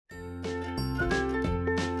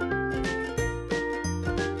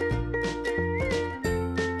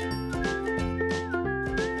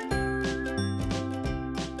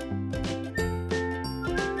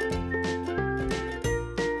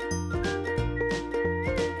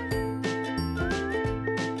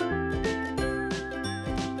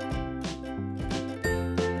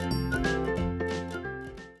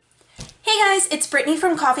Hey guys, it's Brittany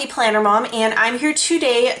from Coffee Planner Mom, and I'm here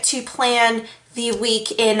today to plan the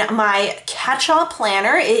week in my catch-all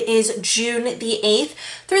planner. It is June the 8th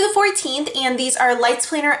through the 14th, and these are Lights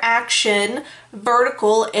Planner Action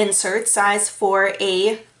vertical inserts, size for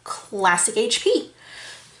a classic HP.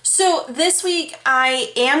 So this week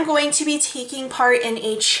I am going to be taking part in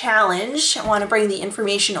a challenge. I want to bring the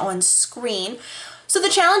information on screen. So the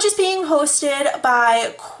challenge is being hosted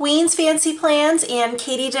by Queen's Fancy Plans and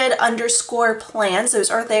Katydid_plans. Those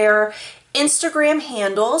are their Instagram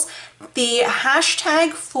handles. The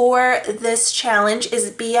hashtag for this challenge is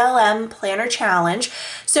BLM Planner Challenge.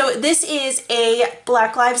 So this is a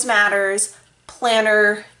Black Lives Matters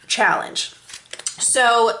planner challenge.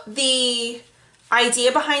 So the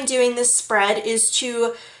idea behind doing this spread is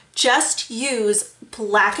to just use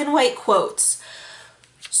black and white quotes.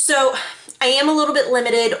 So I am a little bit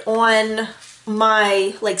limited on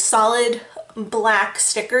my solid black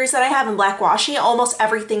stickers that I have in black washi. Almost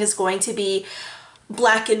everything is going to be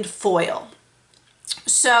blackened foil.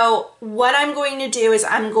 So what I'm going to do is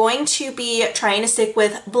I'm going to be trying to stick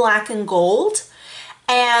with black and gold,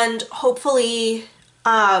 and hopefully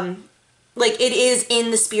it is in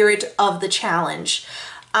the spirit of the challenge.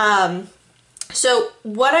 So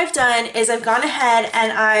what I've done is I've gone ahead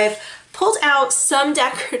and I've pulled out some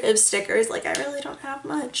decorative stickers. I really don't have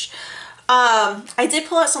much. I did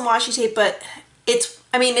pull out some washi tape, but it's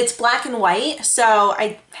black and white, so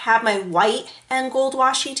I have my white and gold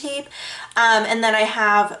washi tape, and then I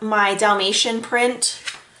have my Dalmatian print.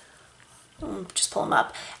 Just pull them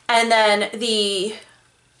up, and then the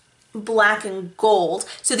black and gold.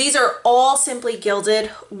 So these are all Simply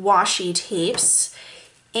Gilded washi tapes,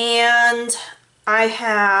 and I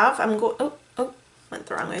have, went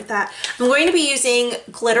the wrong way with that. I'm going to be using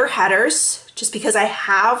glitter headers just because I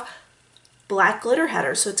have black glitter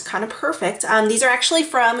headers, so it's kind of perfect. These are actually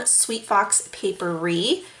from Sweet Fox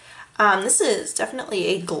Papery. This is definitely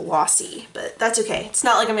a glossy, but that's okay. It's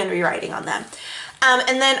not like I'm going to be writing on them.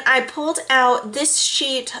 And then I pulled out this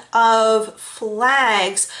sheet of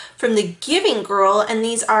flags from the Giving Girl, and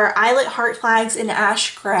these are Eyelet Heart flags in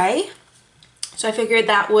ash gray. So I figured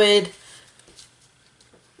that would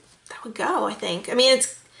go, I think. I mean,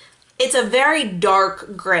 it's a very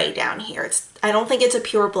dark gray down here. I don't think it's a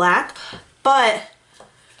pure black, but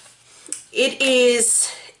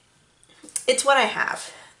it's what I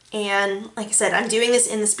have. And like I said, I'm doing this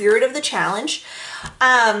in the spirit of the challenge.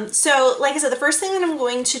 So like I said, the first thing that I'm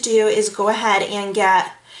going to do is go ahead and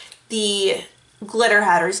get the glitter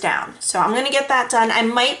headers down. So I'm going to get that done. I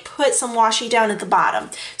might put some washi down at the bottom.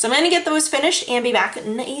 So I'm going to get those finished and be back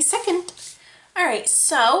in a second. Alright,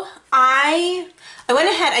 so I went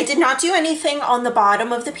ahead, I did not do anything on the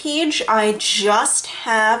bottom of the page. I just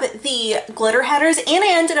have the glitter headers, and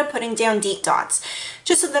I ended up putting down deep dots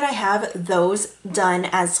just so that I have those done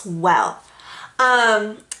as well.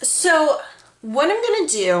 So what I'm going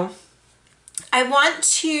to do, I want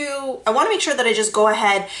to make sure that I just go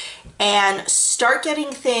ahead and start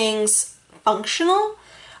getting things functional.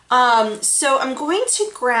 So I'm going to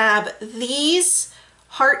grab these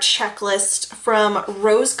heart checklist from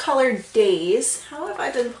Rose Colored Days. How have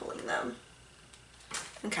I been pulling them?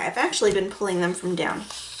 Okay, I've actually been pulling them from down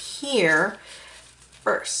here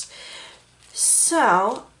first.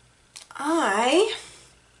 So you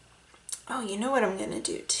know what I'm gonna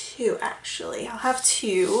do too, actually. I'll have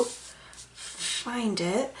to find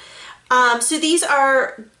it. So these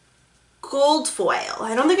are gold foil.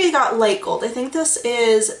 I don't think I got light gold. I think this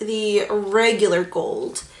is the regular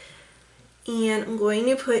gold. And I'm going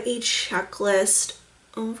to put a checklist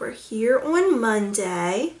over here on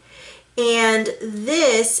Monday, and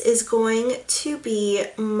this is going to be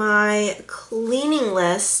my cleaning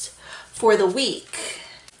list for the week.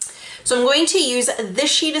 So I'm going to use this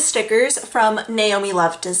sheet of stickers from Naomi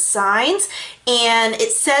Love Designs, and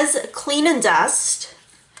it says Clean and Dust.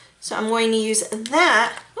 So I'm going to use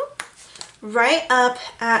that right up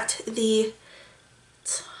at the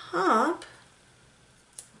top.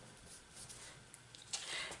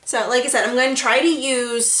 So like I said, I'm going to try to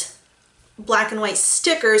use black and white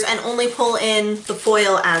stickers and only pull in the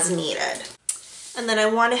foil as needed. And then I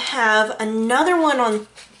want to have another one on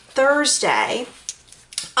Thursday.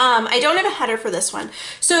 I don't have a header for this one.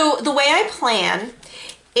 So the way I plan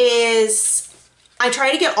is I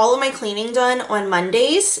try to get all of my cleaning done on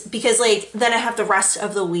Mondays, because then I have the rest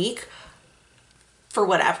of the week for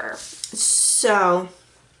whatever. So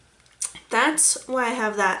that's why I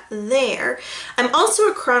have that there. I'm also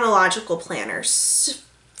a chronological planner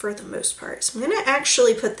for the most part. So I'm going to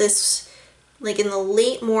actually put this in the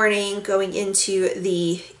late morning going into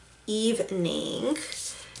the evening.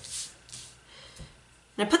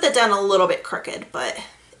 And I put that down a little bit crooked, but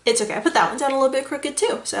it's okay. I put that one down a little bit crooked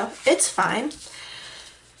too, so it's fine.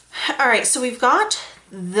 All right, so we've got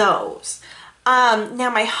those. Now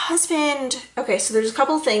my husband, okay, so there's a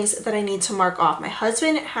couple of things that I need to mark off. My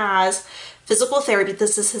husband has physical therapy.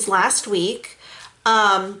 This is his last week,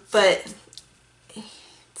 but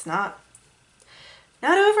it's not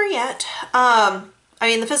over yet. I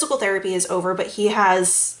mean, the physical therapy is over, but he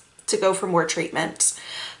has to go for more treatments.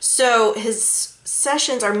 So his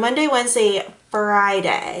sessions are Monday, Wednesday,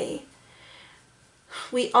 Friday.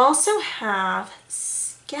 We also have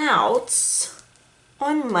Scouts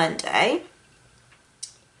on Monday.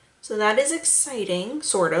 So that is exciting,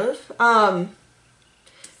 sort of.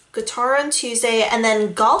 Guitar on Tuesday, and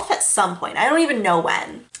then golf at some point. I don't even know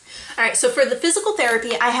when. All right, so for the physical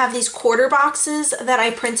therapy, I have these quarter boxes that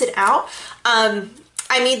I printed out.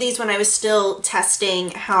 I made these when I was still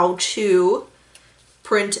testing how to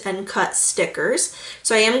print and cut stickers.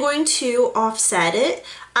 So I am going to offset it.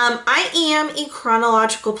 I am a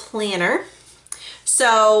chronological planner.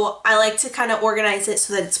 So I like to kind of organize it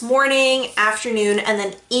so that it's morning, afternoon, and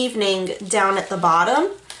then evening down at the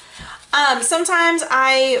bottom. Sometimes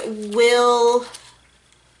I will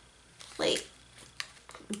like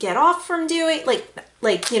get off from doing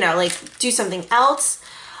like you know, like do something else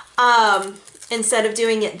instead of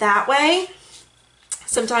doing it that way.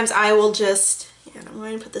 Sometimes I will just, and I'm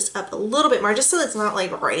going to put this up a little bit more just so it's not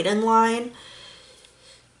like right in line.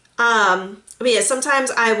 But yeah, sometimes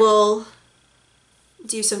I will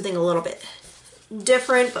do something a little bit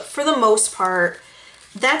different, but for the most part,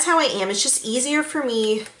 that's how I am. It's just easier for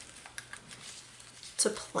me to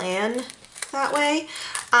plan that way.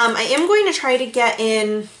 I am going to try to get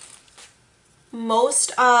in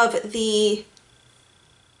most of the,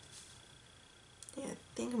 yeah, I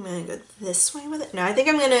think I'm going to go this way with it. No, I think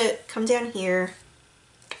I'm going to come down here.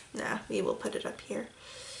 Nah, we will put it up here.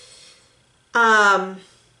 Yeah,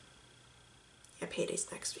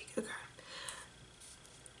 payday's next week. Okay.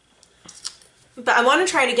 But I want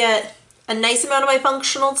to try to get a nice amount of my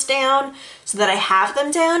functionals down so that I have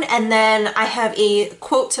them down, and then I have a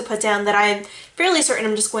quote to put down that I'm fairly certain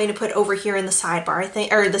I'm just going to put over here in the sidebar, I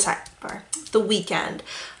think, or the sidebar, the weekend.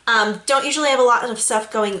 Don't usually have a lot of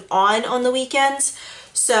stuff going on the weekends,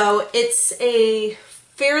 so it's a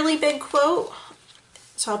fairly big quote,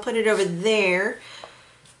 so I'll put it over there.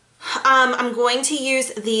 I'm going to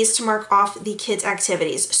use these to mark off the kids'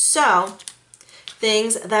 activities. So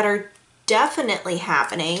things that are definitely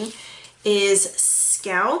happening is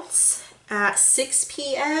Scouts at 6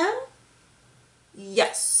 p.m.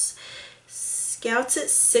 Yes, Scouts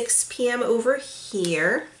at 6 p.m. over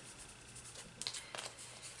here.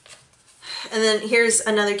 And then here's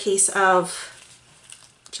another case of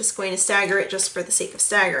just going to stagger it just for the sake of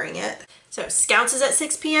staggering it. So Scouts is at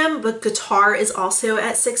 6 p.m., but guitar is also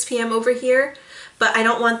at 6 p.m. over here, but I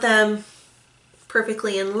don't want them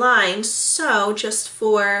perfectly in line, so just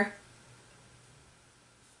for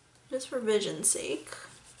vision's sake,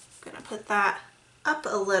 I'm gonna put that up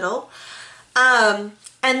a little. And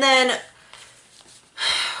then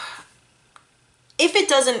if it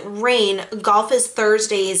doesn't rain, golf is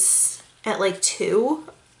Thursdays at like 2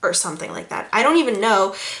 or something like that. I don't even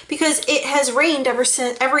know, because it has rained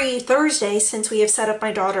every Thursday since we have set up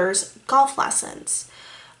my daughter's golf lessons.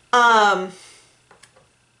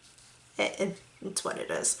 It's what it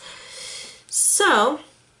is. So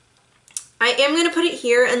I am going to put it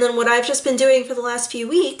here, and then what I've just been doing for the last few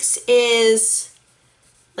weeks is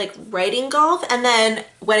like writing golf, and then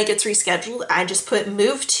when it gets rescheduled, I just put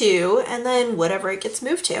move to, and then whatever it gets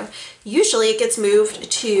moved to. Usually it gets moved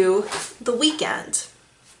to the weekend.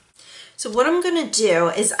 So what I'm going to do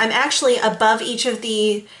is I'm actually above each of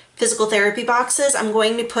the physical therapy boxes, I'm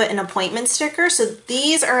going to put an appointment sticker. So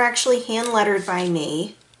these are actually hand lettered by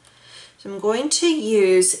me. So I'm going to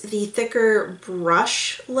use the thicker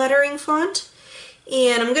brush lettering font,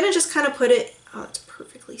 and I'm going to just kind of put it, oh, it's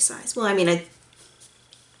perfectly sized. Well, I mean,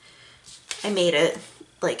 I made it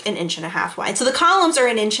like 1.5 inches wide. So the columns are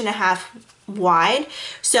 1.5 inches wide.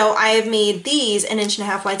 So I have made these 1.5 inches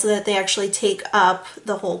wide so that they actually take up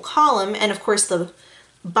the whole column. And of course the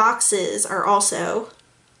boxes are also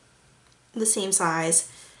the same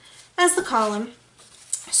size as the column.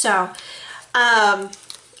 So,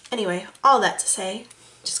 anyway, all that to say,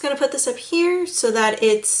 just gonna put this up here so that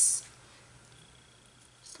it's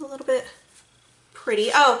just a little bit pretty.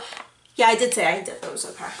 Oh, yeah, I did say I did those,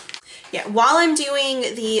 okay. Yeah, while I'm doing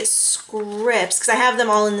the scripts, because I have them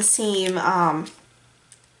all in the same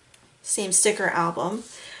same sticker album,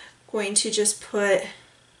 I'm going to just put,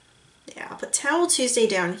 yeah, I'll put Towel Tuesday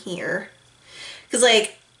down here. Because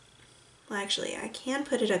like, well, actually, I can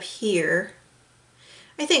put it up here.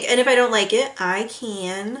 I think. And if I don't like it, I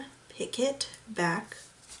can pick it back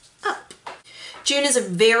up. June is a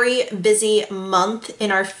very busy month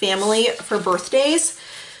in our family for birthdays.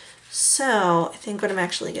 So I think what I'm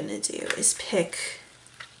actually going to do is pick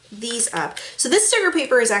these up. So this sticker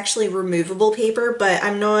paper is actually removable paper, but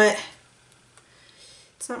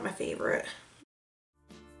it's not my favorite.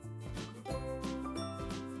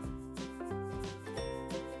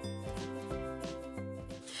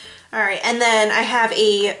 All right, and then I have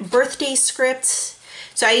a birthday script.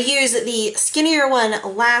 So I used the skinnier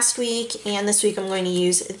one last week, and this week I'm going to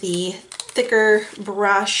use the thicker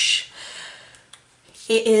brush.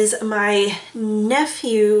 It is my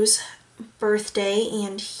nephew's birthday,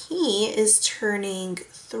 and he is turning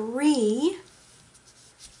 3.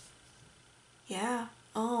 Yeah.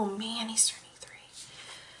 Oh man, he's turning 3.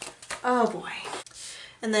 Oh boy.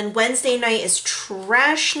 And then Wednesday night is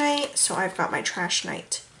trash night, so I've got my trash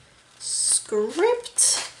night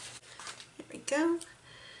script. Here we go.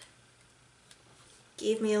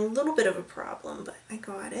 Gave me a little bit of a problem, but I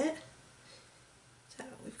got it. So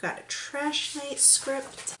we've got a trash night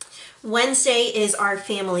script. Wednesday is our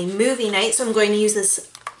family movie night, so I'm going to use this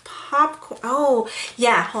popcorn. Oh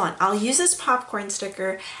yeah, hold on. I'll use this popcorn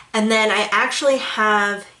sticker, and then I actually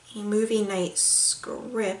have a movie night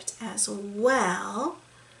script as well,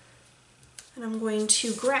 and I'm going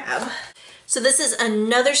to grab. So this is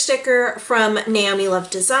another sticker from Naomi Love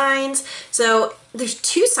Designs. So there's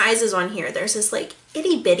 2 sizes on here. There's this like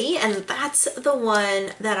itty bitty, and that's the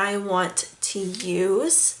one that I want to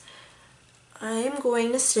use. I'm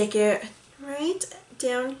going to stick it right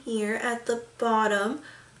down here at the bottom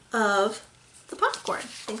of the popcorn.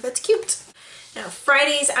 I think that's cute. Now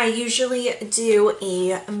Fridays I usually do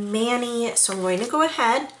a mani, so I'm going to go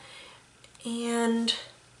ahead and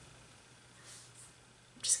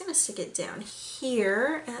I'm just going to stick it down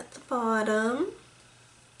here at the bottom.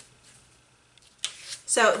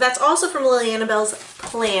 So that's also from Lily Annabelle's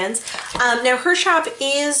Plans. Now her shop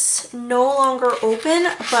is no longer open,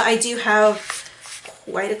 but I do have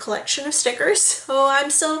quite a collection of stickers. So I'm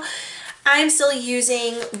still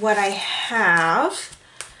using what I have.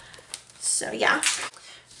 So yeah.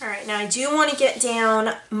 All right, now I do want to get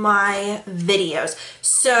down my videos.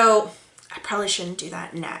 So I probably shouldn't do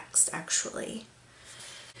that next, actually.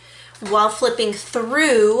 While flipping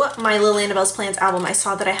through my Lily Annabelle's Plans album, I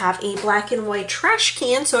saw that I have a black and white trash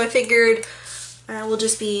can, so I figured I will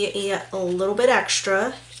just be a little bit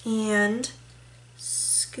extra and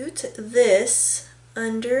scoot this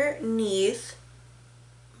underneath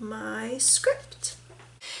my script.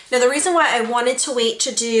 Now the reason why I wanted to wait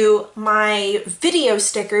to do my video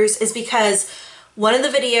stickers is because one of the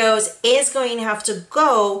videos is going to have to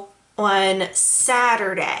go on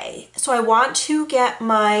Saturday. So I want to get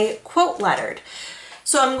my quote lettered.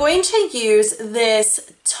 So I'm going to use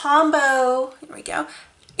this Tombow, here we go.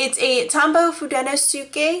 It's a Tombow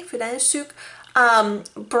Fudenosuke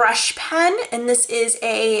brush pen, and this is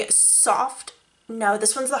a soft, no,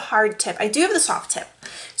 this one's the hard tip. I do have the soft tip.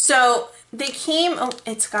 So they came, oh,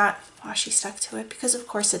 it's got washi stuck to it because of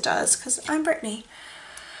course it does, because I'm Brittany.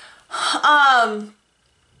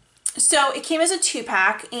 So it came as a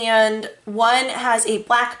 2-pack, and one has a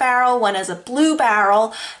black barrel, one has a blue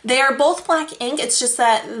barrel. They are both black ink. It's just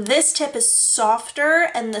that this tip is softer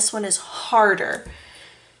and this one is harder.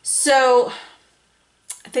 So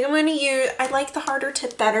I think I'm going to use, I like the harder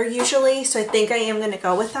tip better usually, so I think I am going to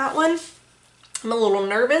go with that one. I'm a little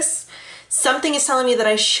nervous. Something is telling me that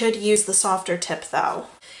I should use the softer tip though.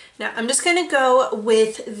 Now I'm just going to go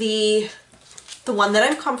with the one that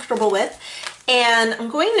I'm comfortable with. And I'm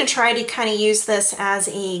going to try to kind of use this as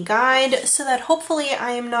a guide so that hopefully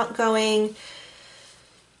I am not going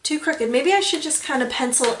too crooked. Maybe I should just kind of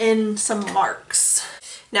pencil in some marks.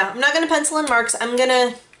 No, I'm not going to pencil in marks. I'm going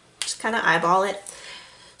to just kind of eyeball it.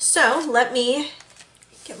 So let me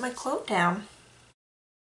get my quote down.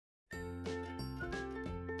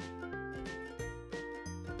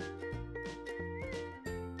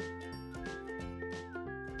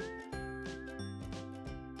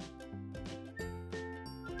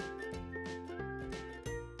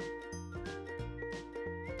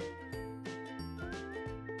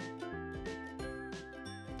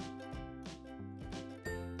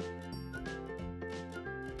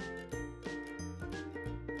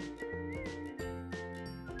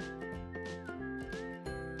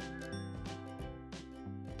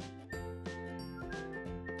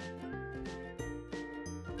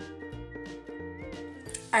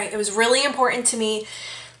 All right, it was really important to me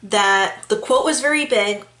that the quote was very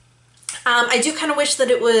big. I do kind of wish that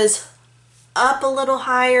it was up a little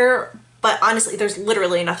higher, but honestly, there's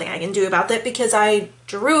literally nothing I can do about that because I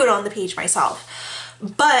drew it on the page myself.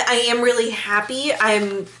 but I am really happy.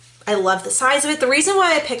 I love the size of it. The reason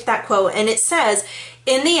why I picked that quote, and it says,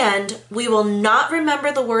 "In the end, we will not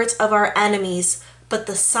remember the words of our enemies, but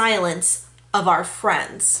the silence of our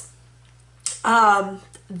friends."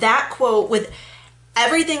 That quote, with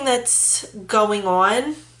everything that's going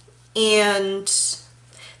on, and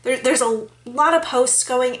there's a lot of posts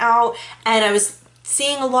going out, and I was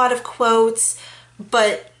seeing a lot of quotes,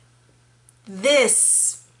 but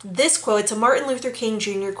this quote, it's a Martin Luther King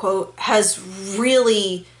Jr. quote, has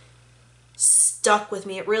really stuck with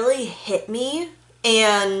me. It really hit me,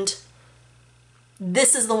 and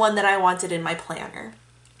this is the one that I wanted in my planner.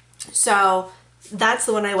 So that's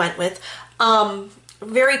the one I went with.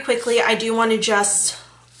 Very quickly, I do want to just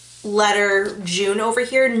letter June over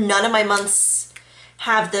here. None of my months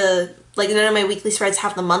have none of my weekly spreads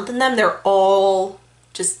have the month in them. They're all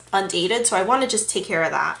just undated, so I want to just take care of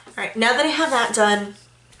that. All right, now that I have that done,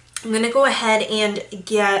 I'm gonna go ahead and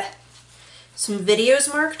get some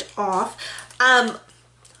videos marked off.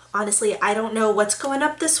 Honestly, I don't know what's going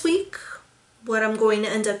up this week, what I'm going to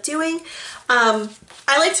end up doing. I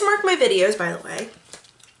like to mark my videos, by the way,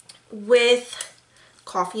 with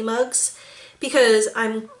coffee mugs, because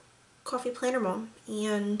I'm coffee planner mom,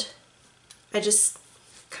 and I just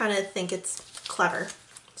kind of think it's clever.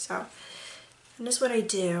 So, and that's what I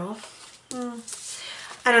do.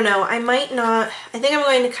 I don't know, I might not, I think I'm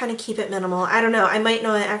going to kind of keep it minimal. I don't know, I might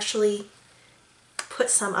not actually put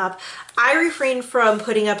some up. I refrained from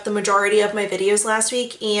putting up the majority of my videos last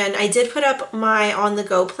week, and I did put up my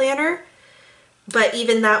on-the-go planner, but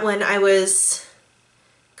even that one I was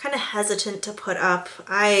kind of hesitant to put up.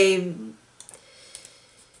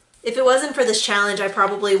 If it wasn't for this challenge, I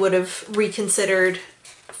probably would have reconsidered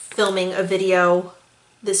filming a video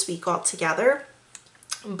this week altogether,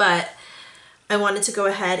 but I wanted to go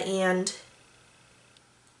ahead and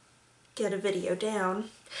get a video down.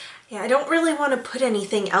 Yeah, I don't really want to put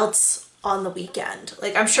anything else on the weekend.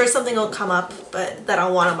 Like, I'm sure something will come up but that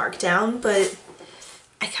I'll want to mark down, but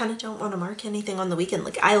I kind of don't want to mark anything on the weekend.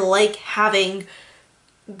 Like, I like having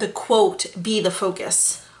the quote be the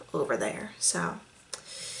focus over there. So I'm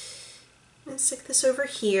gonna stick this over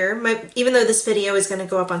here. Even though this video is going to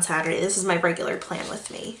go up on Saturday, this is my regular plan with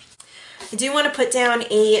me. I do want to put down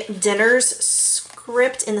a dinners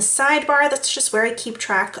script in the sidebar. That's just where I keep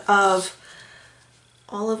track of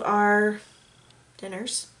all of our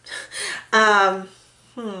dinners. Let's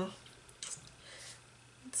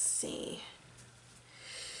see.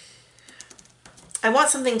 I want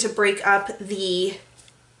something to break up the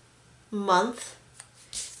month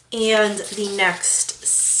and the next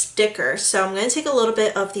sticker. So I'm going to take a little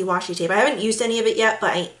bit of the washi tape. I haven't used any of it yet,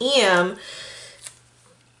 but I am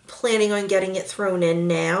planning on getting it thrown in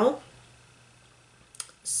now.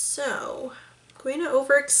 So I'm going to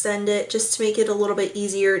overextend it just to make it a little bit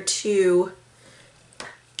easier to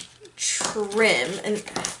trim, and I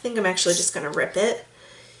think I'm actually just going to rip it.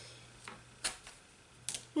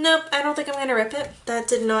 Nope, I don't think I'm going to rip it. That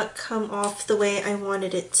did not come off the way I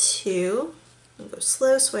wanted it to. I'll go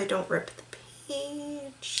slow so I don't rip the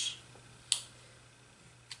page.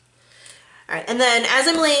 Alright, and then as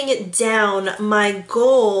I'm laying it down, my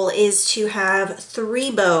goal is to have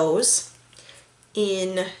 3 bows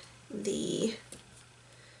in the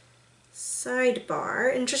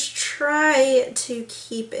sidebar and just try to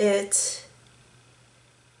keep it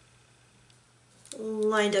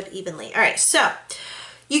lined up evenly. Alright, so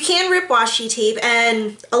you can rip washi tape,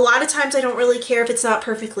 and a lot of times I don't really care if it's not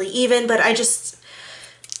perfectly even, but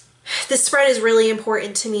this spread is really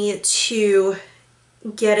important to me to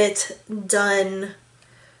get it done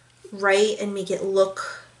right and make it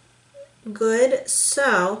look good.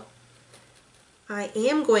 So I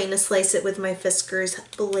am going to slice it with my Fiskars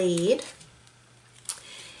blade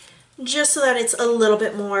just so that it's a little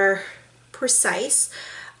bit more precise.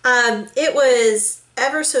 It was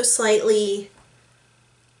ever so slightly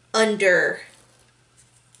under,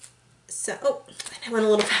 so, oh, I went a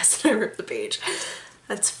little fast and I ripped the page.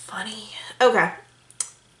 That's funny. Okay.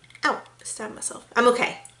 Ow, stabbed myself. I'm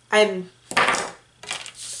okay. I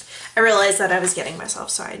realized that I was getting myself,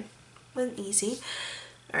 so I went easy.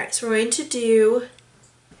 Alright, so we're going to do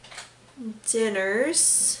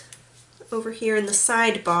dinners over here in the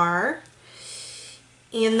sidebar.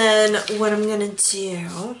 And then what I'm going to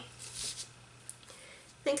do,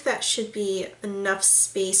 I think that should be enough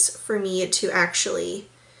space for me to actually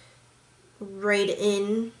write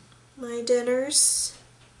in my dinners.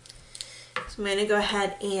 So I'm going to go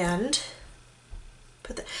ahead and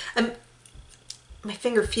put the, my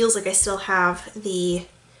finger feels like I still have the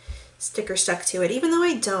sticker stuck to it, even though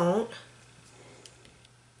I don't.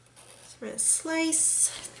 So I'm going to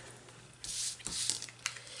slice.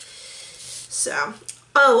 So,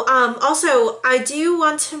 oh, also I do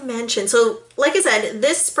want to mention, so like I said,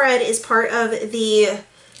 this spread is part of the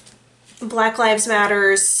Black Lives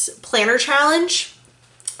Matters planner challenge.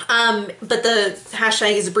 But the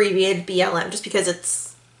hashtag is abbreviated BLM just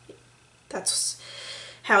because that's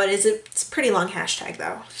how it is. It's a pretty long hashtag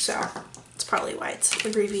though, so it's probably why it's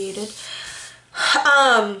abbreviated.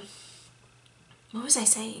 What was I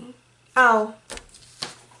saying? Oh,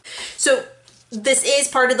 so this is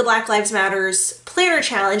part of the Black Lives Matters planner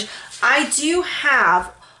challenge. I do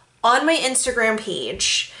have on my Instagram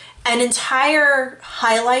page an entire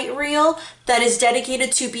highlight reel that is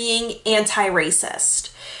dedicated to being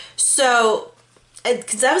anti-racist. So,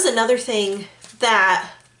 because that was another thing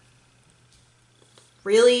that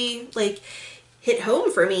really like hit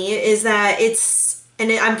home for me, is that it's, and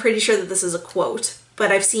I'm pretty sure that this is a quote,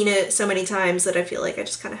 but I've seen it so many times that I feel like I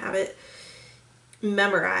just kind of have it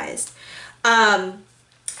memorized.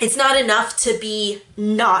 It's not enough to be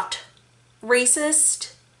not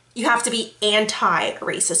racist. You have to be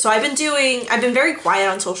anti-racist. So I've been very quiet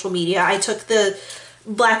on social media. I took the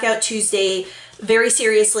Blackout Tuesday very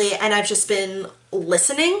seriously, and I've just been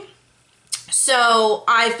listening. So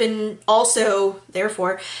I've been also,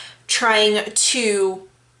 therefore, trying to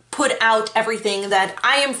put out everything that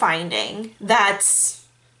I am finding that's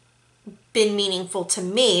been meaningful to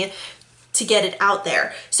me to get it out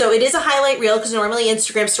there. So it is a highlight reel because normally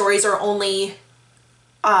Instagram stories are only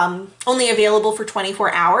available for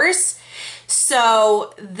 24 hours.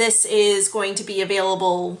 So this is going to be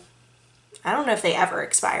available, I don't know if they ever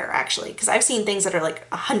expire actually, because I've seen things that are like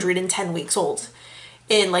 110 weeks old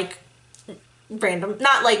in like random,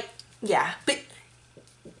 not like, yeah, but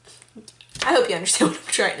I hope you understand what I'm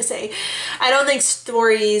trying to say. I don't think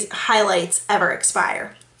stories highlights ever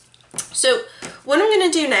expire. So what I'm going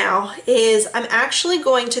to do now is I'm actually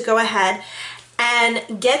going to go ahead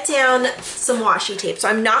and get down some washi tape. So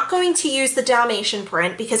I'm not going to use the Dalmatian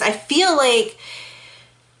print because I feel like,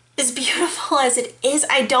 as beautiful as it is,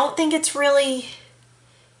 I don't think it's really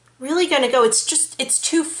gonna go. It's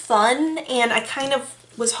too fun, and I kind of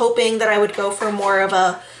was hoping that I would go for more of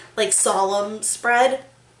a like solemn spread.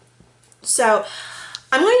 So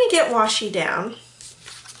I'm going to get washi down.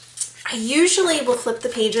 I usually will flip the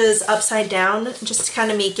pages upside down just to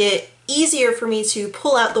kind of make it easier for me to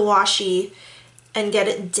pull out the washi and get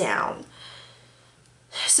it down.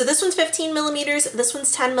 So this one's 15 millimeters, this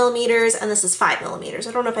one's 10 millimeters, and this is 5 millimeters.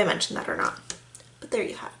 I don't know if I mentioned that or not, but there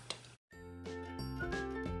you have it.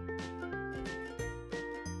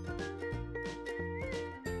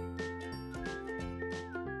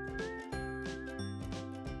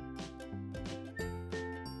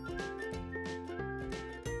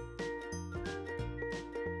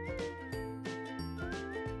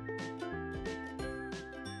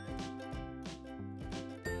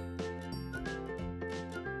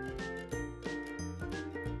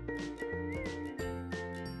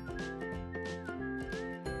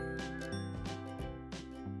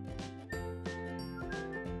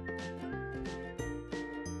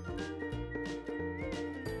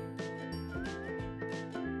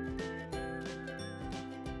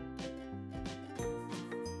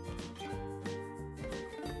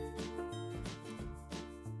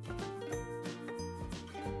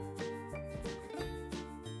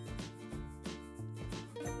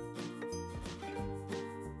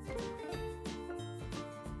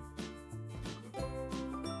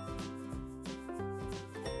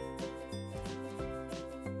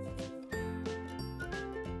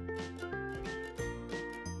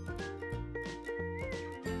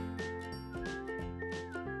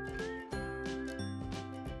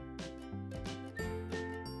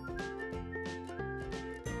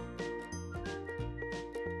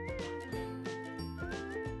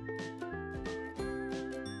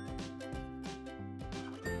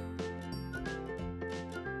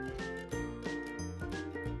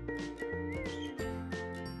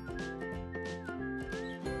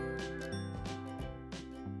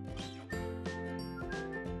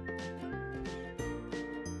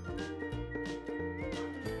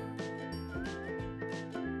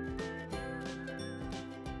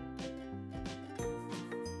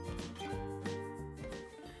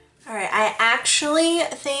 All right, I actually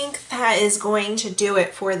think that is going to do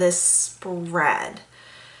it for this spread.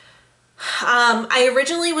 I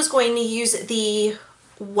originally was going to use the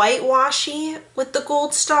white washi with the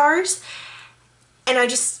gold stars, and I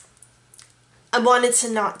wanted to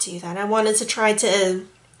not do that. I wanted to try to,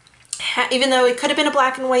 even though it could have been a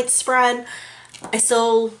black and white spread, I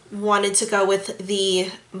still wanted to go with the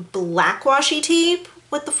black washi tape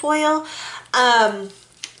with the foil.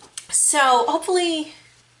 So hopefully,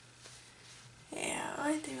 yeah,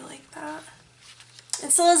 I do like that.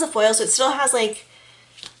 It still has a foil, so it still has like,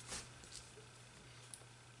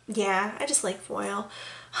 yeah, I just like foil.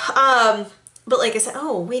 But like I said,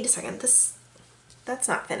 oh, wait a second, that's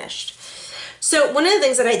not finished. So one of the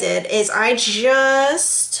things that I did is I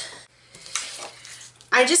just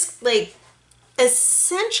like,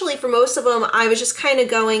 essentially for most of them, I was just kind of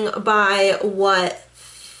going by what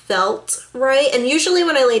felt right. And usually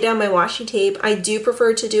when I lay down my washi tape, I do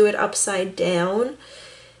prefer to do it upside down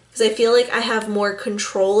because I feel like I have more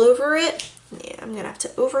control over it. Yeah, I'm gonna have to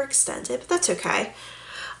overextend it, but that's okay.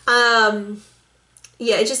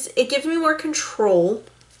 Yeah, it gives me more control.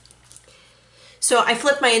 So I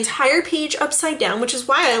flipped my entire page upside down, which is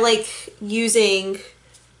why I like using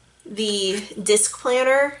the disc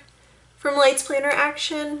planner from Lights Planner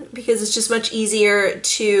Action, because it's just much easier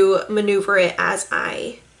to maneuver it as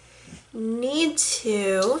I need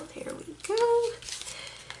to. There we go.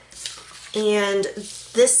 And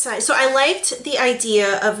this side, so I liked the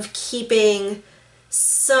idea of keeping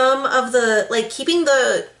some of the, like keeping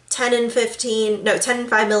the 10 and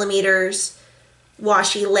 5 millimeters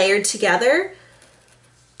washi layered together.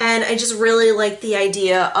 And I just really like the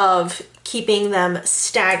idea of keeping them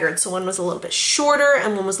staggered. So one was a little bit shorter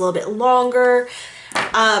and one was a little bit longer.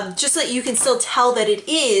 Just so that you can still tell that it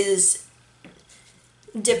is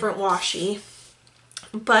different washi.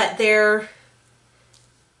 But I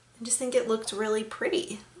just think it looked really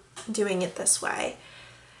pretty doing it this way.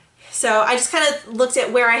 So I just kind of looked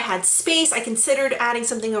at where I had space. I considered adding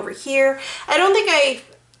something over here. I don't think I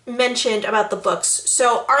mentioned about the books.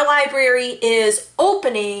 So our library is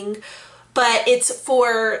opening, but it's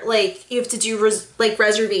for like, you have to do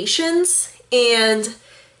reservations, and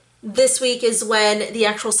this week is when the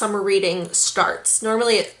actual summer reading starts.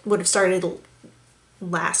 Normally it would have started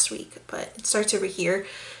last week, but it starts over here.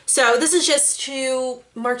 So this is just to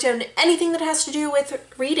mark down anything that has to do with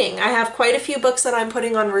reading. I have quite a few books that I'm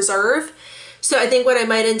putting on reserve. So I think what I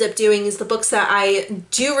might end up doing is the books that I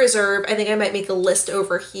do reserve, I think I might make a list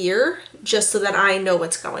over here just so that I know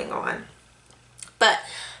what's going on. But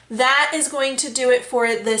that is going to do it for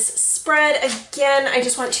this spread. Again, I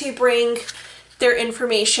just want to bring their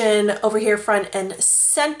information over here front and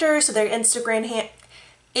center. So their Instagram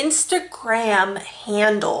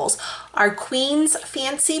handles are Queen's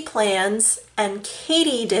Fancy Plans and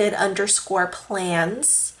Katie did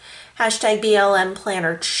 _plans. Hashtag BLM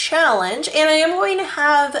Planner Challenge. And I am going to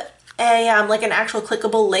have a like an actual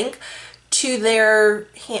clickable link to their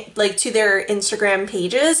Instagram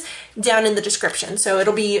pages down in the description. So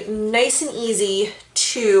it'll be nice and easy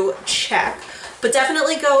to check. But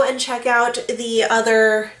definitely go and check out the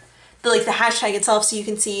hashtag itself so you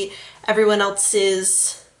can see everyone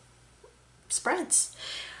else's spreads.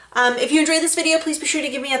 If you enjoyed this video, please be sure to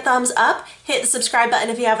give me a thumbs up. Hit the subscribe button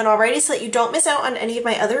if you haven't already so that you don't miss out on any of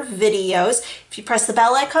my other videos. If you press the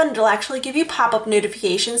bell icon, it'll actually give you pop-up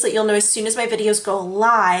notifications so that you'll know as soon as my videos go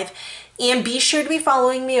live. And be sure to be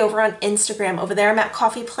following me over on Instagram. Over there, I'm at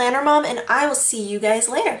Coffee Planner Mom, and I will see you guys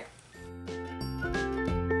later.